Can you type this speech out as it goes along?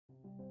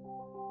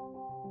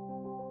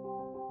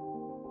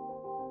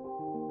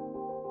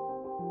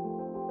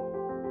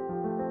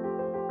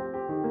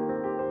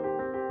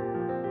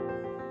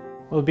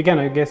Well, it began,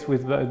 I guess,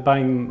 with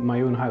buying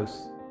my own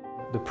house.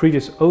 The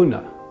previous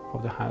owner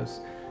of the house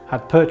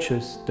had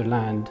purchased the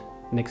land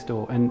next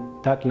door,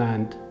 and that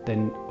land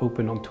then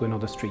opened onto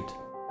another street.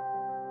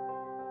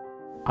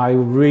 I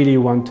really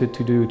wanted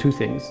to do two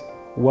things.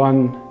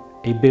 One,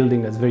 a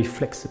building that's very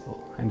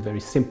flexible and very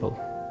simple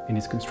in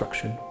its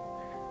construction.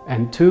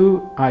 And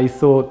two, I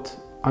thought,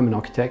 I'm an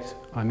architect,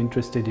 I'm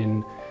interested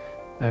in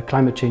a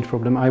climate change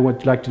problem, I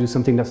would like to do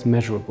something that's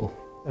measurable.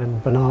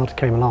 And Bernard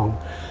came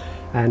along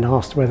and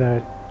asked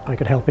whether I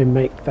could help him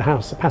make the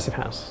house a passive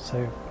house.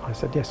 So I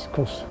said yes, of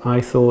course. I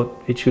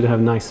thought it should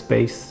have nice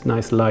space,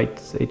 nice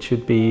lights, it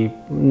should be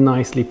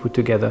nicely put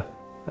together.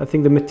 I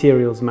think the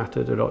materials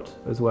mattered a lot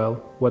as well,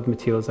 what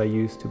materials I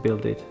used to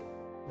build it.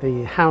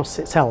 The house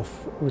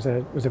itself was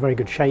a very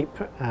good shape,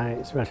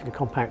 it's relatively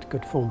compact,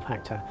 good form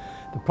factor.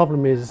 The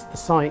problem is the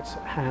site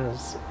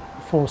has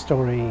a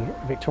 4-storey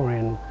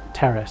Victorian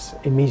terrace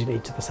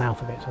immediately to the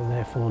south of it, and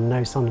therefore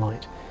no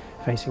sunlight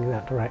facing in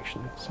that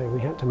direction. So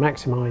we had to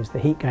maximise the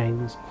heat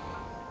gains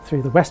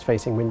through the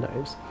west-facing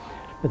windows,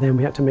 but then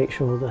we had to make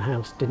sure the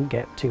house didn't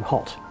get too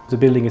hot. The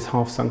building is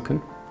half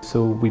sunken,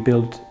 so we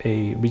built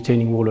a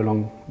retaining wall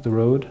along the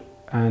road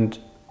and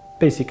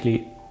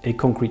basically a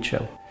concrete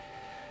shell.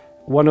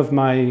 One of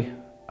my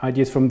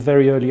ideas from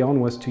very early on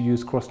was to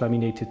use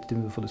cross-laminated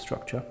timber for the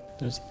structure.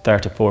 There's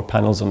 34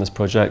 panels on this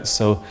project,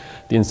 so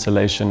the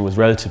installation was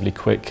relatively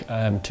quick.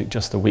 Took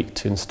just a week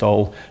to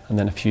install and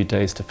then a few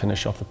days to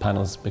finish off the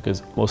panels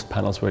because most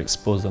panels were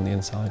exposed on the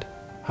inside.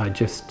 I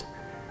just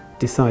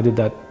decided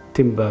that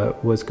timber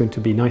was going to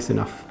be nice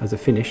enough as a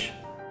finish.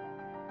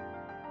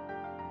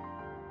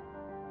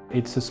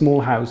 It's a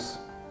small house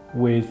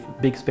with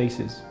big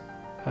spaces,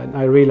 and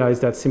I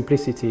realized that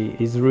simplicity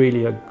is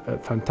really a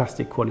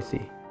fantastic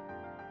quality.